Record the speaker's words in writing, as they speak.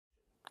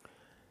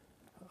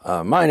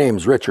My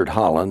name's Richard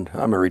Holland.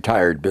 I'm a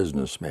retired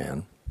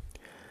businessman.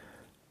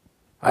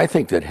 I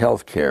think that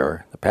health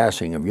care, the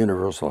passing of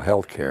universal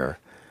health care,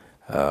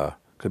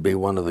 could be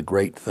one of the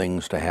great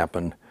things to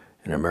happen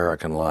in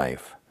American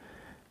life.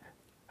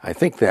 I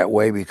think that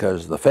way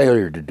because the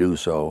failure to do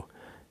so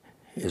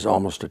is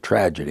almost a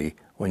tragedy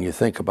when you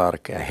think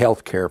about a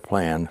health care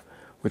plan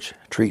which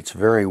treats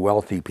very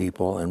wealthy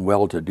people and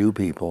well-to-do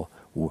people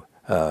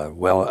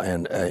well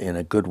and in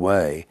a good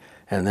way,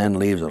 and then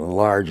leaves a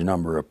large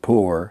number of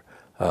poor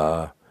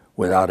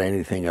without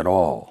anything at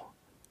all.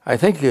 I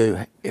think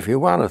if you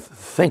want to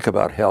think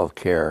about health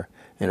care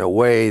in a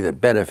way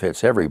that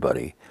benefits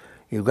everybody,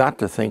 you've got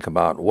to think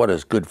about what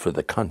is good for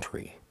the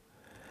country.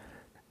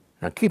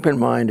 Now keep in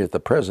mind at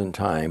the present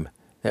time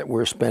that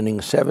we're spending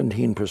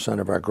 17%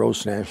 of our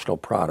gross national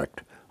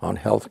product on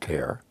health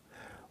care,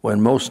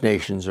 when most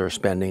nations are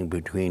spending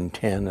between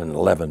 10 and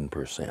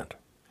 11%.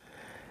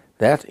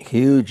 That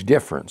huge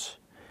difference,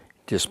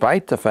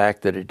 despite the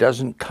fact that it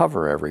doesn't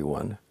cover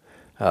everyone,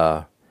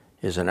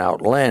 is an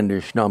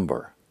outlandish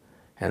number.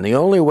 And the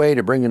only way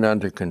to bring it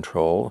under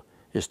control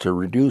is to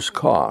reduce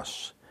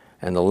costs.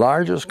 And the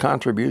largest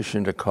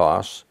contribution to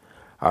costs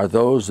are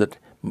those that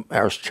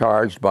are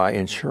charged by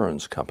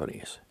insurance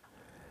companies.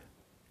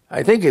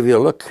 I think if you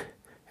look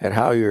at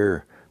how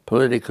your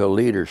political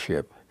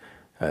leadership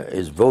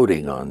is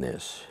voting on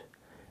this,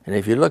 and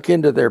if you look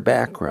into their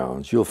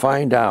backgrounds, you'll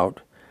find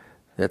out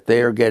that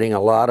they are getting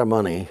a lot of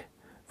money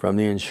from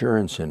the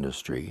insurance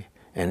industry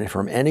and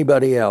from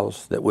anybody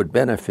else that would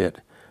benefit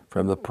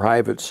from the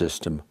private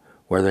system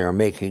where they are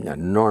making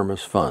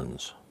enormous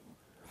funds.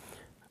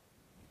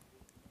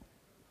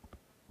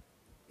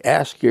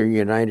 Ask your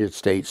United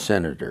States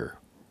Senator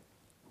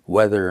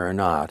whether or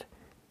not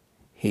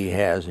he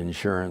has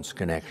insurance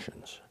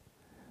connections.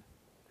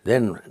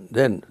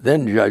 Then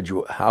judge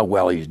how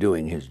well he's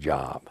doing his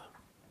job.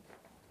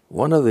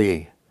 One of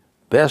the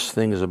best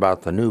things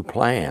about the new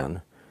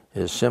plan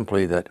is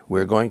simply that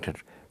we're going to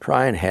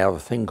try and have a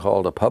thing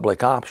called a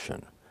public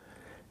option.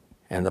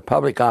 And the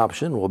public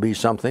option will be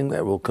something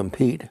that will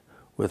compete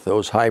with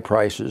those high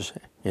prices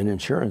in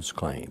insurance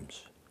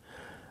claims.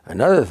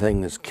 Another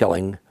thing that's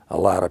killing a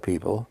lot of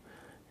people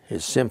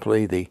is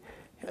simply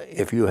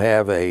if you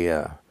have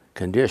a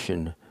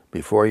condition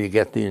before you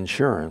get the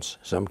insurance,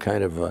 some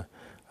kind of a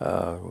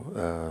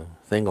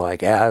thing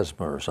like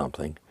asthma or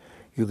something,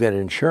 you get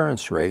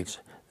insurance rates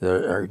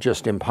that are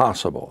just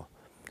impossible.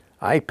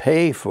 I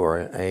pay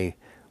for a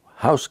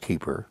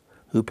housekeeper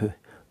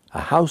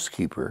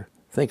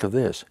think of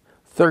this,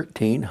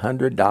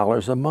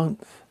 $1,300 a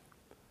month.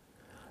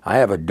 I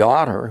have a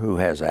daughter who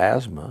has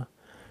asthma.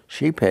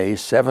 She pays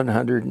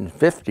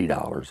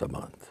 $750 a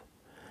month.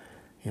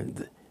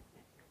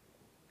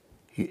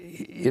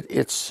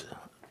 It's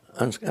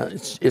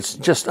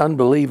just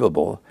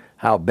unbelievable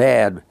how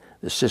bad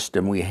the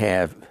system we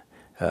have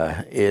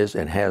is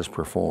and has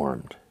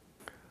performed.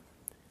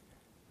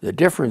 The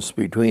difference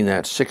between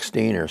that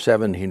 16 or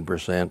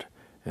 17%,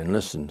 and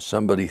listen,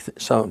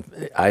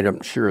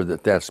 I'm sure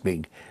that that's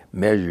being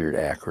measured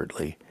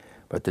accurately,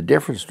 but the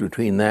difference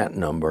between that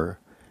number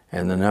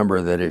and the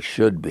number that it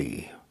should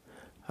be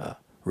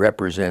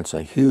represents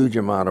a huge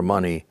amount of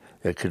money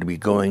that could be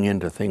going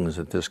into things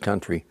that this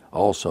country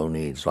also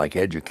needs, like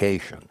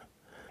education.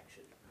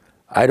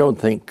 I don't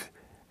think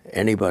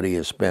anybody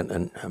has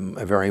spent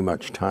very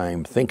much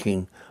time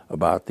thinking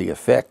about the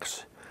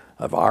effects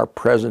of our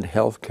present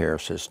health care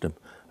system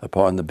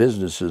upon the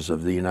businesses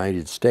of the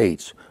United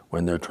States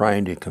when they're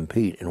trying to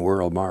compete in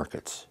world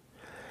markets.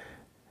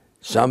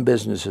 Some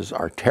businesses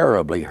are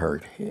terribly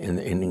hurt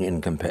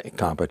in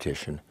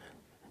competition.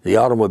 The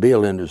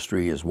automobile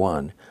industry is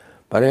one,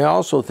 but I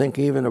also think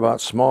even about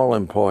small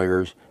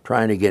employers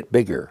trying to get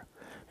bigger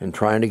and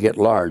trying to get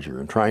larger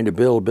and trying to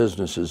build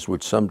businesses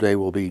which someday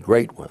will be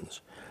great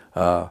ones.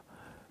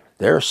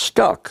 They're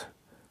stuck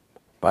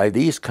by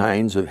these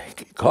kinds of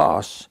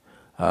costs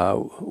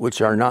which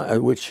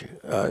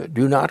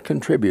do not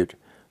contribute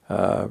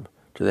to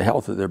the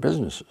health of their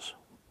businesses.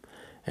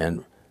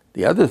 And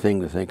the other thing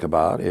to think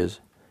about is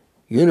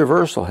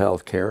universal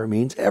health care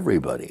means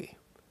everybody.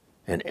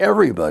 And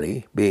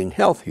everybody being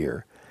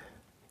healthier,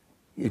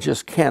 you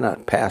just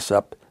cannot pass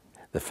up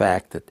the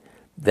fact that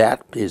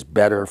that is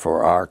better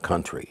for our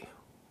country.